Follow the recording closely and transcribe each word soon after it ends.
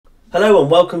Hello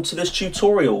and welcome to this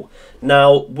tutorial.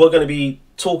 Now we're going to be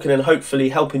talking and hopefully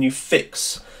helping you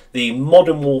fix the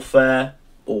Modern Warfare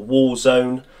or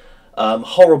Warzone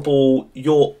horrible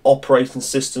your operating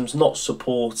system's not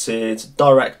supported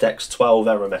DirectX 12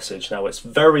 error message. Now it's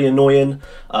very annoying.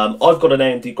 I've got an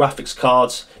AMD graphics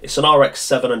card, it's an RX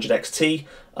 700 XT,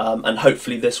 and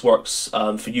hopefully this works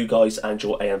for you guys and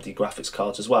your AMD graphics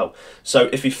cards as well. So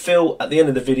if you feel at the end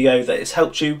of the video that it's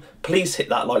helped you, please hit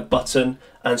that like button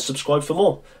and subscribe for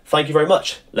more. Thank you very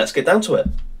much. Let's get down to it.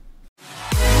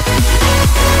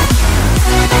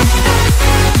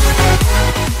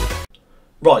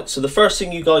 Right, so the first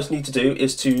thing you guys need to do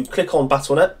is to click on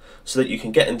Battle.net so that you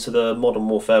can get into the Modern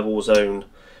Warfare Warzone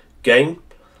game.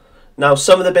 Now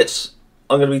some of the bits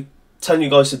I'm going to be telling you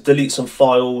guys to delete some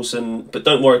files, but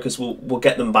don't worry because we'll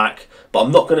get them back. But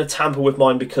I'm not going to tamper with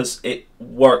mine because it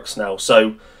works now.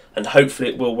 So, and hopefully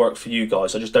it will work for you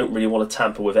guys. I just don't really want to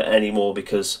tamper with it anymore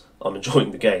because I'm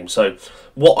enjoying the game. So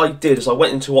what I did is I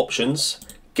went into options,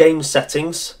 game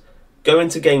settings, go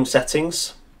into game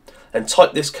settings and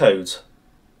type this code.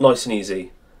 Nice and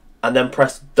easy, and then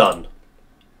press done.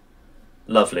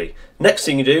 Lovely. Next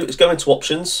thing you do is go into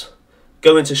options,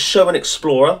 go into show and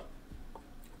explorer,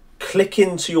 click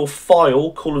into your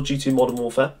file Call of Duty Modern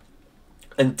Warfare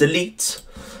and delete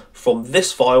from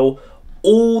this file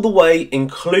all the way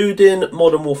including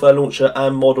Modern Warfare Launcher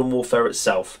and Modern Warfare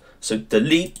itself. So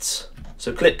delete,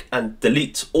 so click and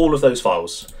delete all of those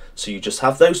files. So you just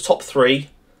have those top three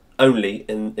only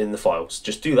in the files.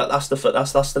 Just do that. That's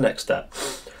the next step.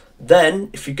 Then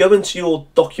if you go into your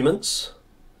documents,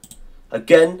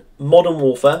 again Modern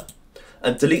Warfare,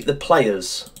 and delete the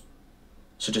players.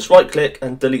 So just right click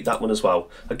and delete that one as well.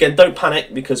 Again, don't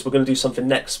panic because we're going to do something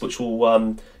next which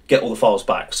will get all the files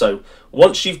back. So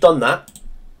once you've done that,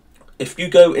 if you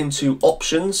go into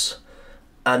options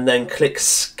and then click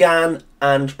scan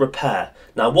and repair.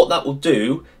 Now what that will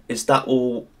do is that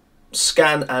will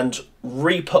scan and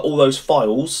re-put all those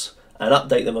files and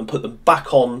update them and put them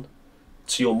back on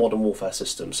to your Modern Warfare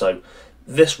system. So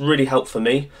this really helped for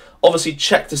me. Obviously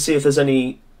check to see if there's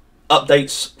any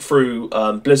updates through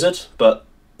Blizzard, but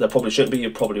there probably shouldn't be.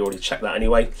 You've probably already checked that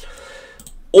anyway.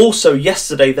 Also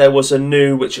yesterday there was a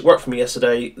new, which it worked for me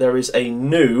yesterday, there is a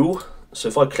new, so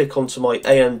if I click onto my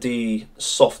AMD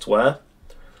software,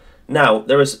 now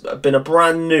there has been a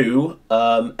brand new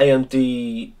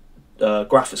AMD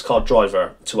graphics card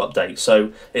driver to update.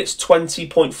 So it's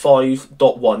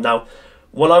 20.5.1. Now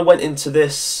when I went into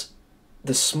this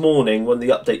morning, when the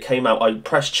update came out, I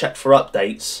pressed check for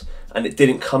updates and it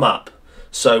didn't come up.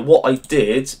 So what I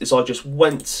did is I just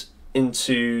went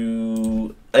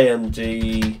into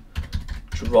AMD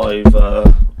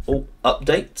driver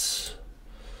updates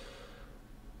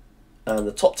and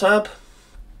the top tab.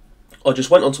 I just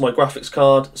went onto my graphics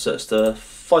card, so it's the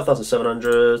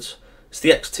 5700, it's the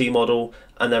XT model,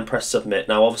 and then press submit.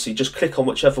 Now obviously just click on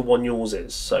whichever one yours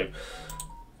is. So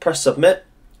press submit.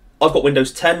 I've got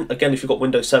Windows 10. Again, if you've got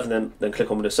Windows 7, then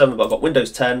click on Windows 7. But I've got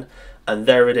Windows 10, and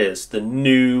there it is, the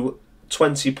new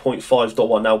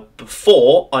 20.5.1. Now,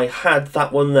 before I had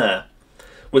that one there,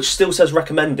 which still says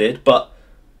recommended, but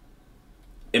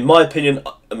in my opinion,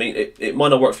 I mean, it might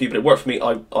not work for you, but it worked for me.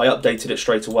 I updated it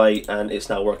straight away, and it's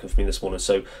now working for me this morning.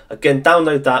 So again,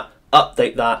 download that,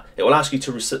 update that. It will ask you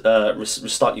to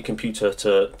restart your computer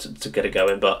to get it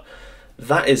going, but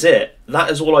that is it.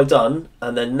 That is all I've done.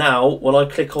 And then now when I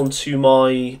click onto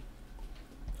my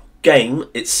game,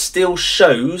 it still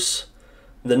shows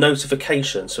the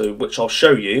notification, so which I'll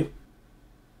show you.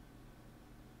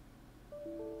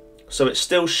 So it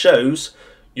still shows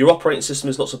your operating system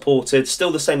is not supported, still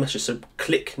the same message, so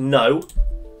click no.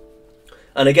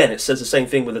 And again, it says the same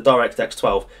thing with the DirectX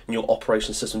 12 and your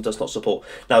operating system does not support.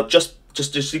 Now just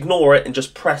ignore it and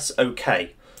just press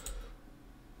OK.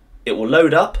 It will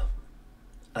load up.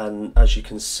 And as you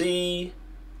can see,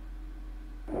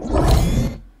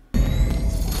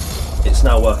 it's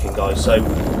now working, guys. So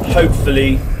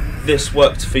hopefully this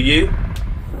worked for you,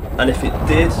 and if it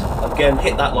did, again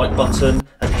hit that like button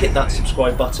and hit that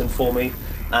subscribe button for me.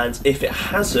 And if it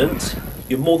hasn't,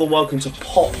 you're more than welcome to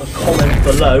pop a comment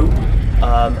below,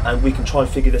 and we can try and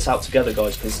figure this out together,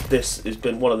 guys, because this has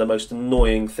been one of the most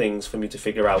annoying things for me to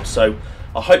figure out. So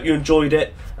I hope you enjoyed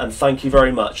it, and thank you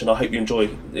very much, and I hope you enjoy,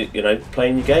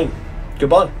 playing your game.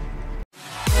 Goodbye.